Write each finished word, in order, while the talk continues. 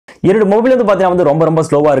என்னோட மொபைல் வந்து பாத்தீங்கன்னா வந்து ரொம்ப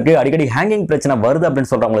ஸ்லோவா இருக்கு, அடிக்கடி ஹேங்கிங் பிரச்சனை வருது அப்படின்னு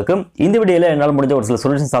சொல்றவங்களுக்கு இந்த வீடியோல என்னால முடிஞ்ச ஒரு சில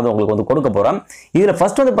சொல்யூஷன்ஸ் வந்து உங்களுக்கு வந்து கொடுக்க போறோம். இதுல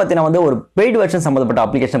ஃபர்ஸ்ட் வந்து பாத்தீங்கன்னா வந்து ஒரு பெய்ட் வெர்ஷன் சம்பந்தப்பட்ட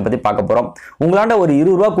அப்ளிகேஷன் பத்தி பார்க்க போறோம். உங்களாண்ட ஒரு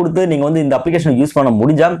 20 ரூபாய் கொடுத்து நீங்க வந்து இந்த அப்ளிகேஷன் யூஸ் பண்ண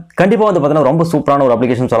முடிஞ்சா கண்டிப்பா வந்து பாத்தீங்கன்னா ரொம்ப சூப்பரான ஒரு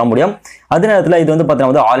அப்ளிகேஷன் சொல்ல முடியும். அதே நேரத்துல இது வந்து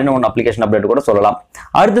பாத்தீங்கன்னா வந்து ஆல் இன் ஒன் அப்ளிகேஷன் அப்படின்னு கூட சொல்லலாம்.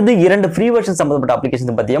 அடுத்தது 2 ஃப்ரீ வெர்ஷன் சம்பந்தப்பட்ட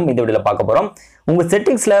அப்ளிகேஷன் பத்தியும் இந்த வீடியோல பார்க்க போறோம். உங்க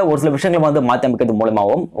செட்டிங்ஸ்ல ஒரு சில விஷயங்களை வந்து மாத்தி அமைக்கிறது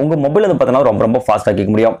மூலமாவும் உங்க மொபைல் வந்து பாத்தீங்கன்னா ரொம்ப ஃபாஸ்டா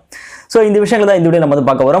கேட்க முடியும். சோ இந்த விஷயங்களை தான் இந்த வீடியோ நம்ம வந்து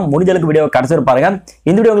பார்க்க போறோம். முடிஞ்ச அளவுக்கு வீடியோ கடைசி வரை பாருங்க.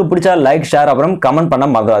 இந்த வீடியோ உங்களுக்கு பிடிச்சா லைக், ஷேர் அப்புறம் கமெண்ட் பண்ண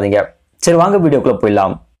மறந்துடாதீங்க. சரி வாங்க வீடியோக்குள்ள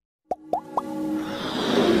போயிடலாம்.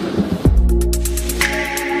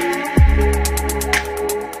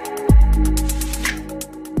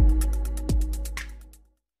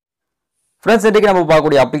 ஃப்ரெண்ட்ஸ், இன்னைக்கு நம்ம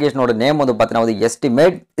பார்க்கக்கூடிய அப்ளிகேஷனோட நேம் வந்து பார்த்தீங்கன்னா SD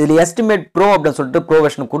Maid. இதில் SD Maid Pro அப்படின்னு சொல்லிட்டு ப்ரோ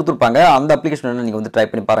வெர்ஷன் கொடுத்துருப்பாங்க. அந்த அப்ளிகேஷன் நீங்கள் வந்து ட்ரை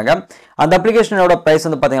பண்ணி பாருங்க. அந்த அப்ளிகேஷனோட பிரைஸ்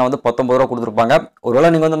வந்து பார்த்தீங்கன்னா வந்து 19 ரூபா கொடுத்துருப்பாங்க. ஒருவேளை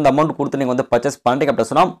நீங்கள் வந்து அந்த அமௌண்ட் கொடுத்து நீங்கள் வந்து பர்ச்சேஸ் பண்ணிட்டீங்க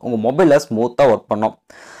அப்படின்னு சொன்னால் உங்கள் மொபைலில் ஸ்மூத்தாக ஒர்க் பண்ணும்.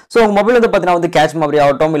 ஸோ உங்கள் மொபைல் வந்து பார்த்தீங்கன்னா வந்து கேஷ் மெமரி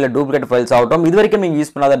ஆகட்டும், இல்லை டூப்ளிகேட் ஃபைல்ஸ் ஆகட்டும், இது வரைக்கும் நீங்கள்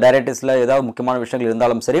யூஸ் பண்ணாத டைரக்டரிஸில் ஏதாவது முக்கியமான விஷயங்கள்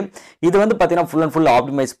இருந்தாலும் சரி, இது வந்து பார்த்தீங்கன்னா ஃபுல் அண்ட் ஃபுல்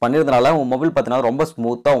ஆப்டிமைஸ் பண்ணிருந்தனால உங்கள் மொபைல் பார்த்தீங்கன்னா ரொம்ப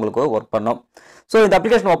ஸ்மூத்தாக உங்களுக்கு ஒர்க் பண்ணும். ஸோ இந்த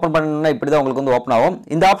அப்ளிகேஷன் ஓப்பன் பண்ணணும்னா இப்படி தான் உங்களுக்கு வந்து ஓப்பன் ஆகும்.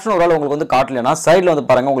 இந்த ஆப்ஷன் ஒரு உங்களுக்கு வந்து காட்டலைன்னா சைடில் வந்து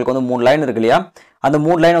பாருங்கள், உங்களுக்கு வந்து 3 லைன் இருக்கு இல்லையா, அந்த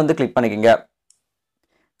 3 லைன் வந்து கிளிக் பண்ணிக்கோங்க.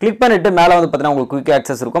 கிளிக் பண்ணிட்டு மேலே வந்து பார்த்தீங்கன்னா உங்களுக்கு குயிக்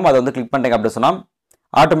ஆக்சஸ் இருக்கும், அதை வந்து கிளிக் பண்ணிட்டீங்க அப்படின்னு சொன்னால்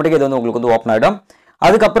ஆட்டோமேட்டிக்காக இது வந்து உங்களுக்கு வந்து ஓப்பன் ஆகிடும்.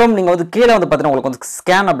 அதுக்கப்புறம் நீங்கள் வந்து கீழே வந்து பார்த்தீங்கன்னா உங்களுக்கு வந்து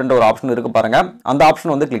ஸ்கேன் அப்படின்ற ஒரு ஆப்ஷன் இருக்கு பாருங்க, அந்த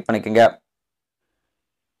ஆப்ஷன் வந்து கிளிக் பண்ணிக்கோங்க.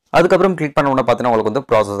 அதுக்கப்புறம் கிளிக் பண்ண உடனே பார்த்தீங்கன்னா உங்களுக்கு வந்து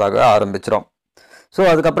ப்ராசஸ் ஆக ஆரம்பிச்சிடும். ஸோ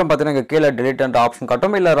அதுக்கப்புறம் பார்த்தீங்கன்னா கீழே டெலிட் என்ற ஆப்ஷன்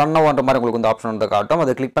காட்டும், இல்லை ரன் ஆகுன்ற மாதிரி உங்களுக்கு வந்து ஆப்ஷன் வந்து காட்டும்.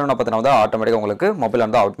 அதை கிளிக் பண்ணா பார்த்தீங்கன்னா வந்து ஆட்டோமேட்டிக்காக உங்களுக்கு மொபைல்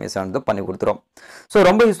வந்து ஆப்டிமைசேஷன் வந்து பண்ணி கொடுத்துரும். ஸோ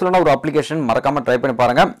ரொம்ப யூஸ்ஃபுல்லான ஒரு அப்ளிகேஷன், மறக்காம ட்ரை பண்ணி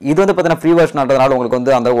பாருங்க. இது வந்து பார்த்தீங்கன்னா ஃப்ரீ வெர்ஷன்றதுனால உங்களுக்கு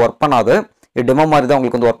வந்து அந்த ஒர்க் பண்ணாது, இது டெமோ மாதிரி தான்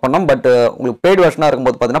உங்களுக்கு வந்து ஒர்க் பண்ணும். பட் உங்களுக்கு பெய்ட் வெர்ஷனாக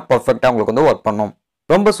இருக்கும்போது பார்த்தீங்கன்னா பர்ஃபெக்டாக உங்களுக்கு வந்து ஒர்க் பண்ணும்.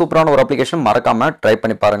 ரொம்ப சூப்பரான ஒரு அப்ளிகேஷன், மறக்காம ட்ரை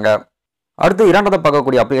பண்ணி பாருங்க. அடுத்து இரண்டாவது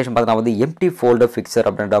பார்க்கக்கூடிய அப்ளிகேஷன் பார்த்தீங்கன்னா வந்து எம்டி ஃபோல்டர் ஃபிக்சர்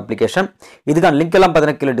அப்படின்ற அப்ளிகேஷன். இதுக்கான லிங்க் எல்லாம்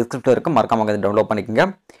பார்த்தீங்கன்னா கீழே டிஸ்கிரிப்ஷனில் இருக்கு, மறக்காம அதை டவுன்லோட் பண்ணிக்கோங்க.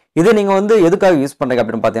 இது நீங்கள் வந்து எதுக்காக யூஸ் பண்ணுறீங்க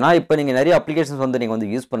அப்படின்னு பார்த்தீங்கன்னா, இப்போ நீங்கள் நிறைய அப்ளிகேஷன்ஸ் வந்து நீங்கள் வந்து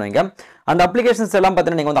யூஸ் பண்ணுவீங்க. அந்த அப்ளிகேஷன்ஸ் எல்லாம்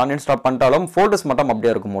பார்த்தீங்கன்னா நீங்கள் வந்து அன்இன்ஸ்டால் பண்ணிட்டாலும் ஃபோல்டர்ஸ் மட்டும்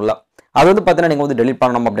அப்படியே இருக்கும் உள்ள. அது வந்து பார்த்தீங்கன்னா நீங்கள் வந்து டெலிட்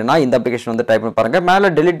பண்ணணும் அப்படின்னா இந்த அப்ளிகேஷன் வந்து ட்ரை பண்ணி பாருங்க. மேலே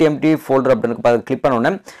டெலிட் எம்டி ஃபோல்டர் அப்படின்னு கிளிக்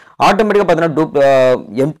பண்ணோன்னே ஆட்டோமேட்டிக்காக பார்த்தீங்கன்னா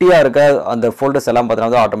எம்டியாக இருக்க அந்த ஃபோல்டர்ஸ் எல்லாம்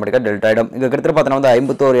பார்த்தீங்கன்னா வந்து ஆட்டோமேட்டிக்காக டெலிட் ஆகிடும். இங்கே கிட்டத்தட்ட பார்த்தீங்கன்னா வந்து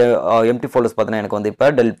 51 எம்டி ஃபோல்டர்ஸ் பார்த்தீங்கன்னா எனக்கு வந்து இப்போ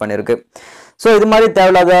டெலிட் பண்ணியிருக்கு. ஸோ இது மாதிரி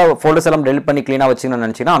தேவையில்லாத ஃபோல்டர்ஸ் எல்லாம் டெலிட் பண்ணி க்ளீனாக வச்சுக்கணும்னு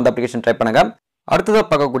நினச்சிங்கன்னா அந்த அப்ளிகேஷன் ட்ரை பண்ணுங்க. அடுத்ததாக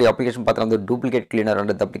பார்க்கக்கூடிய அப்ளிகேஷன் பார்த்தீங்கன்னா வந்து டூப்ளிகேட் கிளீனர்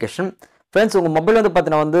அந்த அப்ளிகேஷன். ஃப்ரெண்ட்ஸ், உங்கள் மொபைல் வந்து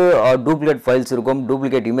பார்த்தீங்கன்னா வந்து டூப்ளிகேட் ஃபைல்ஸ் இருக்கும்,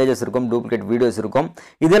 டூப்ளிகேட் இமேஜஸ் இருக்கும், டூப்ளிகேட் வீடியோஸ் இருக்கும்.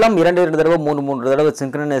 இதெல்லாம் 2 தடவை 3 தடவை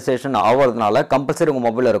சிங்க்ரனைசேஷன் ஆகிறதுனால கம்பல்சரி உங்கள்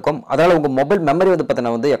மொபைலில் இருக்கும். அதனால் உங்கள் மொபைல் மெமரி வந்து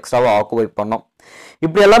பார்த்தீங்கன்னா வந்து எக்ஸ்ட்ராவாக ஆக்குபை பண்ணும்.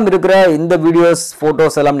 இப்படி எல்லாம் இருக்கிற இந்த வீடியோஸ்,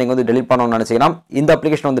 ஃபோட்டோஸ் எல்லாம் நீங்கள் வந்து டெலிட் பண்ணணும்னு நினச்சிங்கன்னா இந்த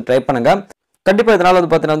அப்ளிகேஷன் வந்து ட்ரை பண்ணுங்க. கண்டிப்பாக இதனால்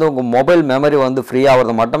வந்து பார்த்தீங்கன்னா வந்து உங்கள் மொபைல் மெமரி வந்து ஃப்ரீ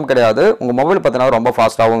ஆகிறது மட்டும் கிடையாது, உங்கள் மொபைல் பார்த்தீங்கன்னா ரொம்ப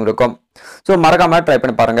ஃபாஸ்ட்டாகவும் இருக்கும். ஸோ மறக்காமல் ட்ரை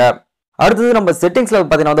பண்ணி பாருங்கள். அடுத்தது நம்ம செட்டிங்ஸில்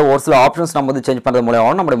பார்த்தீங்கன்னா வந்து ஒரு சில ஆப்ஷன்ஸ் நம்ம வந்து சேஞ்ச் பண்ணுறது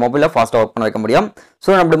மூலமாக நம்மளுடைய மொபைலில் ஃபாஸ்ட்டாக ஒர்க் பண்ண வைக்க முடியும். ஸோ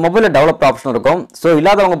நம்மளுடைய மொபைலில் டெவலப் ஆப்ஷன் இருக்கும். ஸோ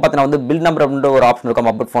இல்லாதவங்க பார்த்தீங்கன்னா வந்து பில் நம்பர் அப்படின்ற ஒரு ஆப்ஷன் இருக்கும்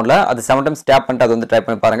அப்டேட் ஃபோனில், அது 7 டைம்ஸ் டேப் பண்ணிட்டு அதை வந்து ட்ரை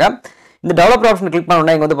பண்ணி பாருங்க. இந்த டெவலப் ஆப்ஷன் கிளிக்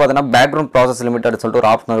பண்ணோன்னா இங்கே வந்து பார்த்தீங்கன்னா பேக்ரவுண்ட் ப்ராசஸ் லிமிட்டட் சொல்லிட்டு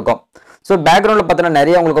ஒரு ஆப்ஷன் இருக்கும். ஸோ பேக்ரவுண்டில் பார்த்தீங்கன்னா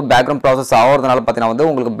நிறைய உங்களுக்கு பேக்ரவுண்ட் ப்ராசஸ் ஆகிறதுனால பார்த்தீங்கன்னா வந்து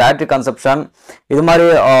உங்களுக்கு பேட்டரி கன்சப்ஷன், இது மாதிரி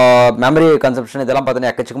மெமரி கன்சப்ஷன் இதெல்லாம்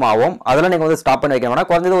பார்த்தீங்கன்னா எக்கச்சக்கமாக ஆகும். அதெல்லாம் நீங்கள் வந்து ஸ்டாப் பண்ணி வைக்க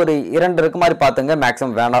வேணாம். குறைஞ்சது ஒரு 2 இருக்கு மாதிரி பார்த்துங்க,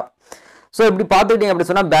 மேக்ஸிமம் வேண்டாம். ஸோ இப்படி பார்த்துக்கிட்டீங்க அப்படி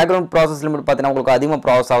சொன்னால் பேக்ரவுண்ட் ப்ராசஸ் லிமிட் பார்த்தீங்கன்னா உங்களுக்கு அதிகமாக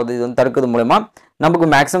ப்ராசஸ் ஆகுது. இது வந்து தடுக்கிறது மூலமா நமக்கு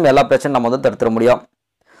மேக்ஸிமம் எல்லா பிரச்சனையும் நம்ம வந்து தடுத்துட முடியும்.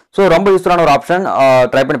 ஸோ ரொம்ப யூஸ்ஃபுல்லான ஒரு ஆப்ஷன்,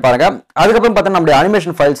 ட்ரை பண்ணி பாருங்க. அதுக்கப்புறம் பார்த்தீங்கன்னா நம்மளுடைய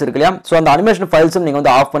அனிமேஷன் ஃபைல்ஸ் இருக்கு இல்லையா, ஸோ அந்த அனிமேஷன் ஃபைல்ஸும் நீங்கள்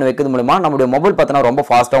வந்து ஆஃப் பண்ணி வைக்கிறது மூலமா நம்மளுடைய மொபைல் பார்த்தீங்கன்னா ரொம்ப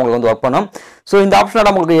ஃபாஸ்ட்டாக உங்களுக்கு வந்து ஒர்க் பண்ணும். ஸோ இந்த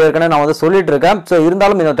ஆப்ஷன் உங்களுக்கு ஏற்கனவே நான் வந்து சொல்லிட்டு இருக்கேன். ஸோ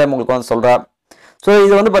இருந்தாலும் இந்த டைம் உங்களுக்கு வந்து சொல்கிறேன். ஸோ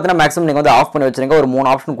இது வந்து பார்த்தீங்கன்னா மேக்ஸிமம் நீங்கள் வந்து ஆஃப் பண்ணி வச்சுருங்க. ஒரு 3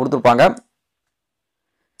 ஆப்ஷன் கொடுத்துருப்பாங்க.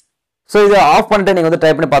 ஸோ இதை ஆஃப் பண்ணிட்டு நீங்கள் வந்து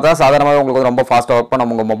ட்ரை பண்ணி பார்த்தா சாதாரணமாக உங்களுக்கு வந்து ரொம்ப ஃபாஸ்ட்டாக ஒர்க்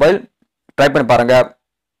பண்ணும் உங்கள் மொபைல். ட்ரை பண்ணி பாருங்க.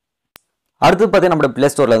 அடுத்து பார்த்தீங்கன்னா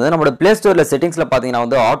நம்மளுடைய பிளே ஸ்டோரில் செட்டிங்ஸில் பார்த்தீங்கன்னா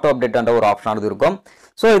வந்து ஆட்டோ அப்டேட் என்ற ஒரு ஆப்ஷன் இருக்கும்.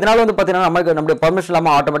 ஸோ இதனால வந்து பார்த்தீங்கன்னா நம்மளுடைய பர்மிஷன்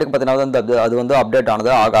இல்லாமல் ஆட்டோமேட்டிக் பார்த்தீங்கன்னா அது வந்து அப்டேட்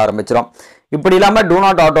ஆனது ஆக ஆரம்பிச்சிடும். இப்படி இல்லாமல் டூ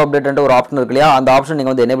நாட் ஆட்டோ அப்டேட் என்ற ஒரு ஆப்ஷன் இருக்கு இல்லையா, அந்த ஆப்ஷன்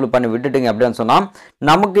நீங்கள் வந்து எனேபிள் பண்ணி விட்டுட்டீங்க அப்படின்னு சொன்னால்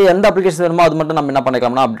நமக்கு எந்த அப்ளிகேஷன் வேணுமோ அது மட்டும் நம்ம என்ன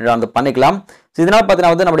பண்ணிக்கலாம்னா அப்டேட் ஆனது பண்ணிக்கலாம். ஸோ இதனால்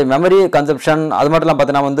பார்த்தீங்கன்னா வந்து நம்மளுடைய மெமரி கன்சப்ஷன், அது மட்டும் இல்லாமல்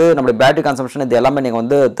பார்த்தீங்கன்னா வந்து நம்மளுடைய பேட்டரி கன்சப்ஷன் இது எல்லாமே நீங்கள்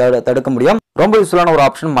வந்து தடுக்க முடியும். ரொம்ப யூஸ்ஃபுல்லான ஒரு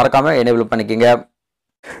ஆப்ஷன், மறக்காம எனேபிள் பண்ணிக்கோங்க.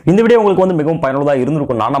 இந்த வீடியோ உங்களுக்கு வந்து மிகவும் பயனுள்ளதாக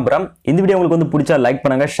இருந்திருக்கும் நான் நம்புறேன். இந்த வீடியோ உங்களுக்கு வந்து பிடிச்சா லைக்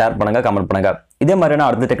பண்ணுங்க, ஷேர் பண்ணுங்க, கமெண்ட் பண்ணுங்க. இதே மாதிரியான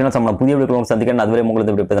அடுத்த டெக்னாலஜி சம்பந்தமான புதிய வீடியோக்களை சந்திக்கிறேன். அதுவரை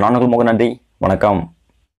உங்களுக்கு விடைபெறுகிறேன். நான் உங்களுக்கு நன்றி, வணக்கம்.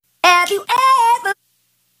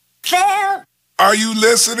 Are you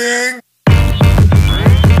listening?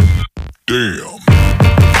 Damn.